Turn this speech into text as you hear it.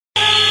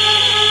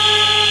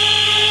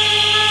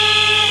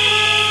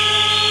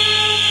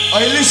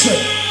Hey, listen.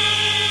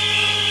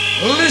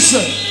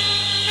 Listen.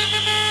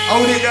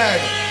 Hold it down.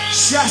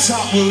 Shut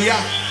up, will ya?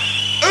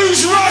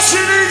 Who's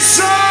rushing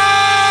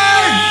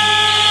inside?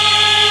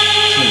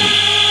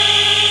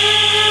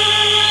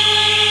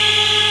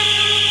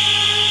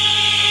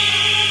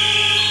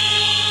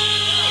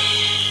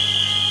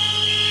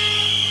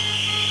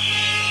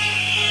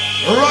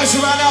 Right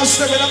about now,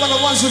 stepping up on the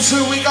ones and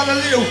two, we got a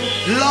little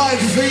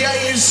live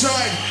VA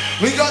inside.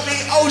 We got the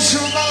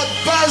ultra loud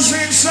buzz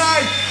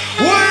inside.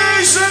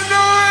 Where's the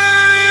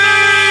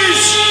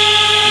noise?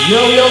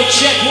 Yo, yo,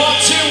 check 1,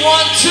 2,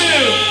 1, 2.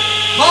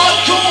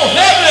 Hardcore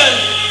heaven.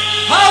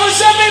 How is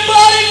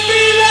everybody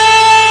feeling?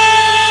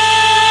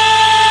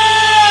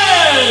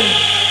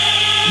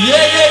 Yeah.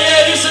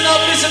 Listen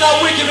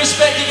up. Wicked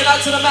respect. Give it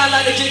out to the man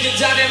like the kicking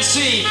down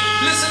MC.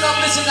 Listen up.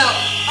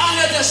 I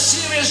had a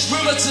serious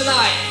rumor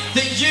tonight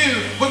that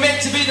you were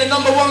meant to be the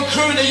 #1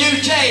 crew in the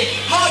UK.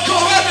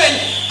 Hardcore heaven,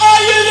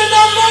 are you the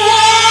 #1?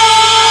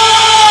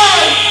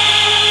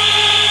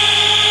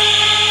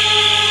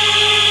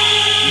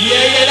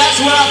 Yeah, that's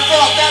what I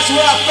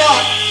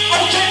thought.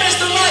 Okay,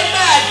 Mr.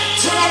 Lightman,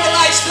 turn all the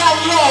lights down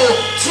low.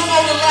 Turn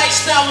all the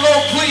lights down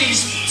low,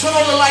 please. Turn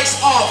all the lights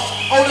off.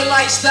 All the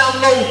lights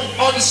down low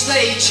on the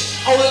stage.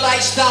 All the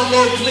lights down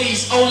low,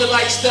 please. All the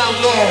lights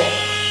down low.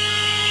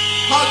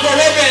 Hardcore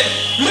heaven,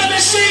 let me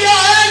see your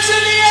hands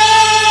in the air.